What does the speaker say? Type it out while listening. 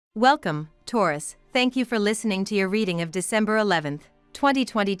Welcome, Taurus. Thank you for listening to your reading of December 11th,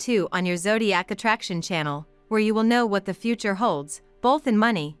 2022 on your Zodiac Attraction channel, where you will know what the future holds, both in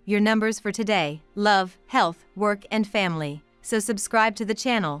money, your numbers for today, love, health, work and family. So subscribe to the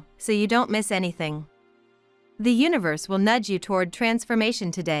channel, so you don't miss anything. The universe will nudge you toward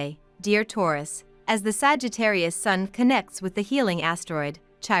transformation today, dear Taurus, as the Sagittarius Sun connects with the healing asteroid,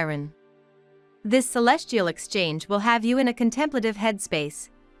 Chiron. This celestial exchange will have you in a contemplative headspace,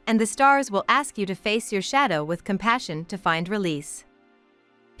 and the stars will ask you to face your shadow with compassion to find release.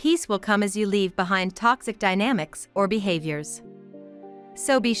 Peace will come as you leave behind toxic dynamics or behaviors.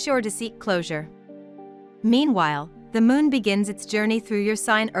 So be sure to seek closure. Meanwhile, the moon begins its journey through your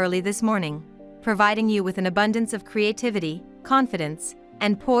sign early this morning, providing you with an abundance of creativity, confidence,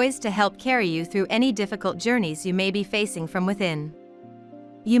 and poise to help carry you through any difficult journeys you may be facing from within.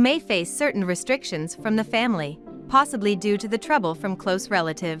 You may face certain restrictions from the family, possibly due to the trouble from close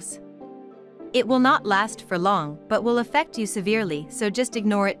relatives. It will not last for long but will affect you severely, so just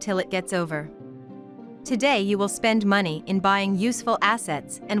ignore it till it gets over. Today you will spend money in buying useful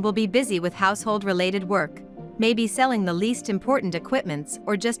assets and will be busy with household-related work, maybe selling the least important equipments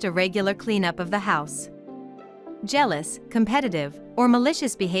or just a regular cleanup of the house. Jealous, competitive, or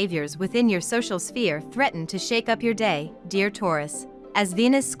malicious behaviors within your social sphere threaten to shake up your day, dear Taurus, as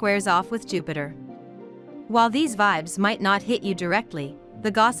Venus squares off with Jupiter. While these vibes might not hit you directly, the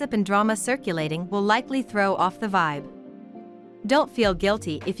gossip and drama circulating will likely throw off the vibe. Don't feel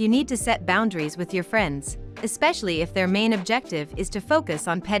guilty if you need to set boundaries with your friends, especially if their main objective is to focus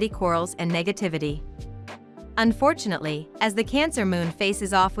on petty quarrels and negativity. Unfortunately, as the Cancer moon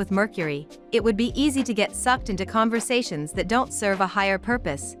faces off with Mercury, it would be easy to get sucked into conversations that don't serve a higher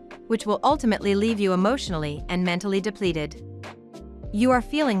purpose, which will ultimately leave you emotionally and mentally depleted. You are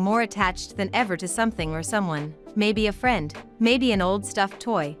feeling more attached than ever to something or someone, maybe a friend, maybe an old stuffed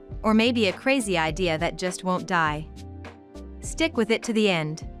toy, or maybe a crazy idea that just won't die. Stick with it to the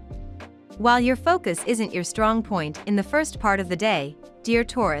end. While your focus isn't your strong point in the first part of the day, dear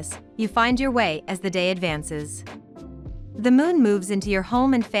Taurus, you find your way as the day advances. The moon moves into your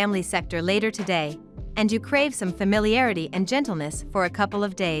home and family sector later today, and you crave some familiarity and gentleness for a couple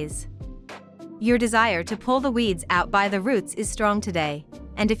of days. Your desire to pull the weeds out by the roots is strong today,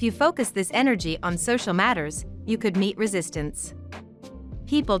 and if you focus this energy on social matters, you could meet resistance.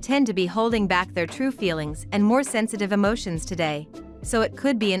 People tend to be holding back their true feelings and more sensitive emotions today, so it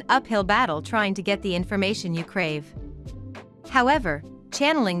could be an uphill battle trying to get the information you crave. However,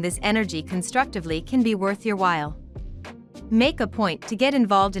 channeling this energy constructively can be worth your while. Make a point to get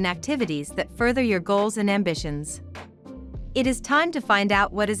involved in activities that further your goals and ambitions. It is time to find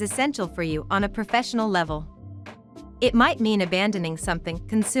out what is essential for you on a professional level. It might mean abandoning something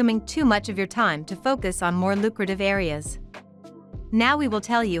consuming too much of your time to focus on more lucrative areas. Now we will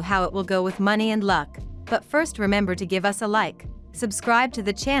tell you how it will go with money and luck, but first remember to give us a like, subscribe to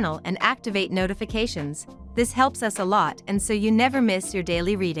the channel and activate notifications. This helps us a lot and so you never miss your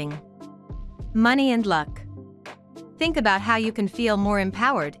daily reading. Money and luck. Think about how you can feel more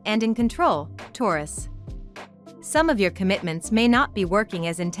empowered and in control, Taurus. Some of your commitments may not be working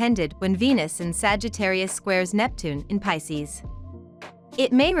as intended when Venus in Sagittarius squares Neptune in Pisces.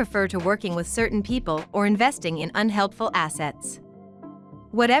 It may refer to working with certain people or investing in unhelpful assets.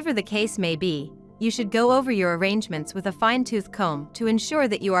 Whatever the case may be, you should go over your arrangements with a fine-tooth comb to ensure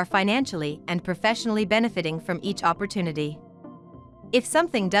that you are financially and professionally benefiting from each opportunity. If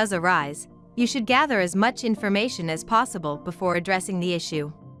something does arise, you should gather as much information as possible before addressing the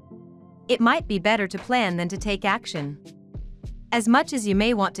issue. It might be better to plan than to take action. As much as you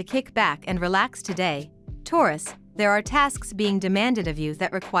may want to kick back and relax today, Taurus, there are tasks being demanded of you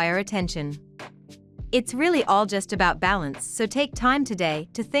that require attention. It's really all just about balance, so take time today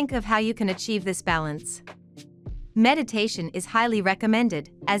to think of how you can achieve this balance. Meditation is highly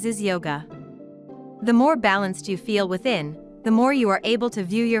recommended, as is yoga. The more balanced you feel within, the more you are able to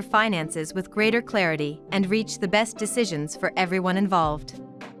view your finances with greater clarity and reach the best decisions for everyone involved.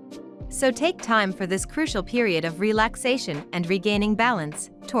 So take time for this crucial period of relaxation and regaining balance,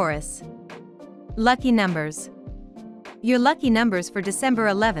 Taurus. Lucky numbers. Your lucky numbers for December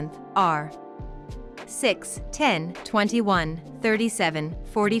 11th are 6, 10, 21, 37,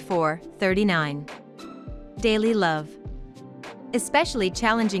 44, 39. Daily love. Especially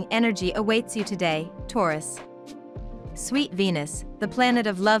challenging energy awaits you today, Taurus. Sweet Venus, the planet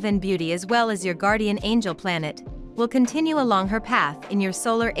of love and beauty as well as your guardian angel planet, will continue along her path in your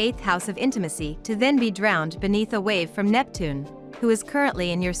solar 8th house of intimacy to then be drowned beneath a wave from Neptune, who is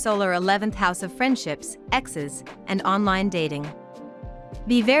currently in your solar 11th house of friendships, exes, and online dating.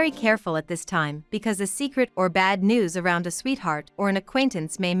 Be very careful at this time because a secret or bad news around a sweetheart or an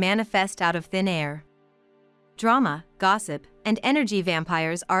acquaintance may manifest out of thin air. Drama, gossip, and energy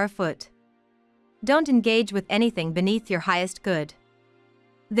vampires are afoot. Don't engage with anything beneath your highest good.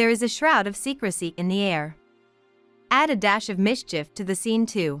 There is a shroud of secrecy in the air. Add a dash of mischief to the scene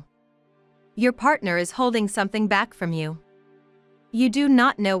too. Your partner is holding something back from you. You do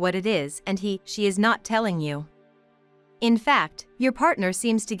not know what it is and she is not telling you. In fact, your partner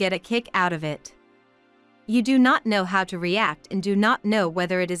seems to get a kick out of it. You do not know how to react and do not know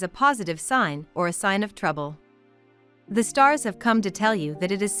whether it is a positive sign or a sign of trouble. The stars have come to tell you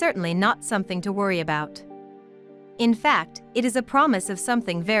that it is certainly not something to worry about. In fact, it is a promise of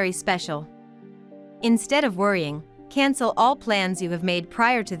something very special. Instead of worrying, cancel all plans you have made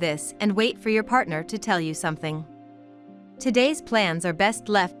prior to this and wait for your partner to tell you something. Today's plans are best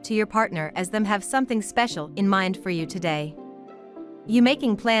left to your partner as them have something special in mind for you today. You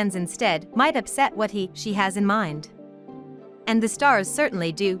making plans instead might upset what she has in mind. And the stars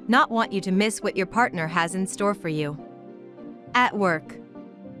certainly do not want you to miss what your partner has in store for you. At work,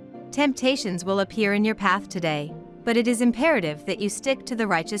 temptations will appear in your path today, but it is imperative that you stick to the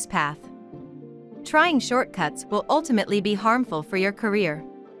righteous path. Trying shortcuts will ultimately be harmful for your career.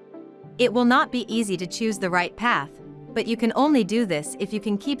 It will not be easy to choose the right path, but you can only do this if you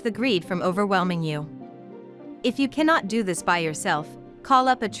can keep the greed from overwhelming you. If you cannot do this by yourself, call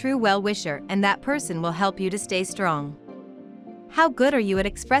up a true well-wisher and that person will help you to stay strong. How good are you at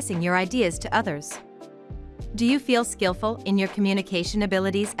expressing your ideas to others? Do you feel skillful in your communication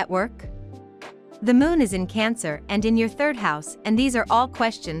abilities at work? The moon is in Cancer and in your third house, and these are all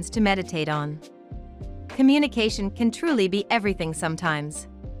questions to meditate on. Communication can truly be everything sometimes.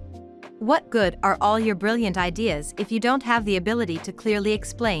 What good are all your brilliant ideas if you don't have the ability to clearly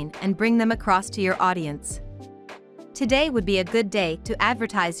explain and bring them across to your audience? Today would be a good day to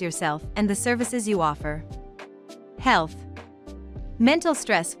advertise yourself and the services you offer. Health. Mental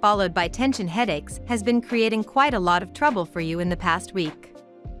stress followed by tension headaches has been creating quite a lot of trouble for you in the past week.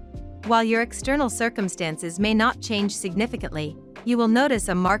 While your external circumstances may not change significantly, you will notice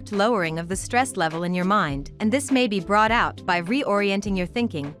a marked lowering of the stress level in your mind, and this may be brought out by reorienting your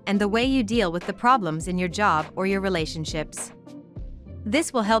thinking and the way you deal with the problems in your job or your relationships.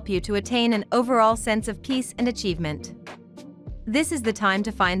 This will help you to attain an overall sense of peace and achievement. This is the time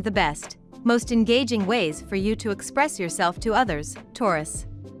to find the best, most engaging ways for you to express yourself to others, Taurus.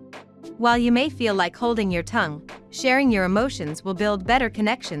 While you may feel like holding your tongue, sharing your emotions will build better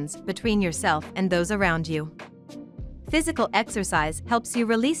connections between yourself and those around you. Physical exercise helps you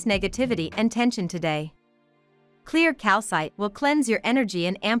release negativity and tension today. Clear calcite will cleanse your energy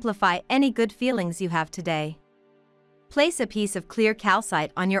and amplify any good feelings you have today. Place a piece of clear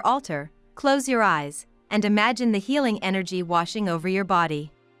calcite on your altar, close your eyes, and imagine the healing energy washing over your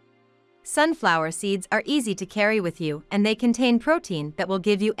body. Sunflower seeds are easy to carry with you and they contain protein that will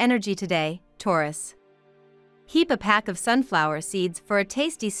give you energy today, Taurus. Heap a pack of sunflower seeds for a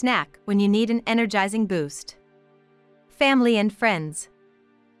tasty snack when you need an energizing boost. Family and friends.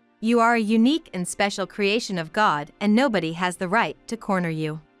 You are a unique and special creation of God and nobody has the right to corner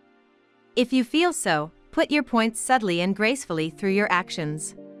you. If you feel so, put your points subtly and gracefully through your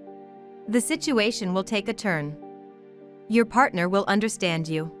actions. The situation will take a turn. Your partner will understand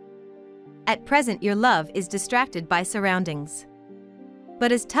you. At present your love is distracted by surroundings.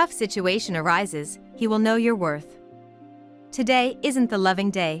 But as tough situation arises, he will know your worth. Today isn't the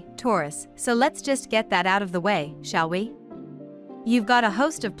loving day, Taurus, so let's just get that out of the way, shall we? You've got a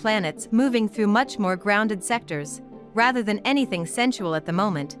host of planets moving through much more grounded sectors, rather than anything sensual at the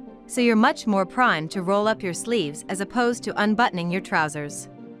moment, so you're much more primed to roll up your sleeves as opposed to unbuttoning your trousers.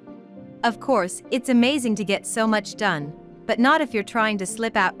 Of course, it's amazing to get so much done, but not if you're trying to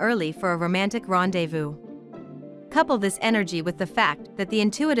slip out early for a romantic rendezvous. Couple this energy with the fact that the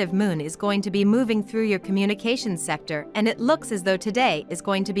intuitive moon is going to be moving through your communications sector, and it looks as though today is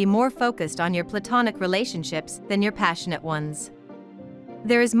going to be more focused on your platonic relationships than your passionate ones.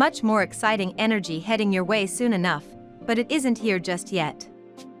 There is much more exciting energy heading your way soon enough, but it isn't here just yet.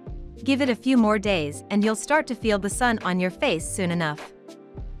 Give it a few more days and you'll start to feel the sun on your face soon enough.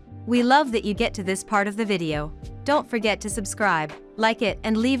 We love that you get to this part of the video. Don't forget to subscribe, like it,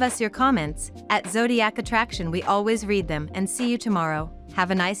 and leave us your comments. At Zodiac Attraction we always read them, and see you tomorrow.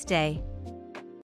 Have a nice day.